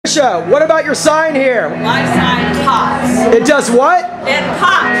Patricia, what about your sign here? My sign pops. It does what? It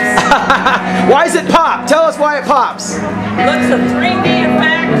pops. Why does it pop? Tell us why it pops. Looks a 3D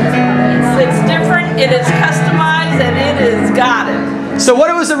effect. It's different. It is customized, and it is got it. So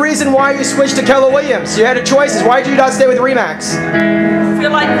what was the reason why you switched to Keller Williams? You had a choice. Why did you not stay with Remax? I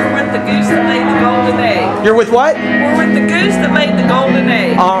feel like we're with the goose that laid the golden egg. You're with what? We're with the goose that laid the golden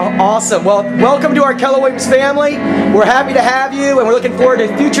egg. Awesome. Well, welcome to our Keller Williams family. We're happy to have you, and we're looking forward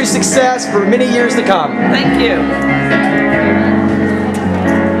to future success for many years to come. Thank you.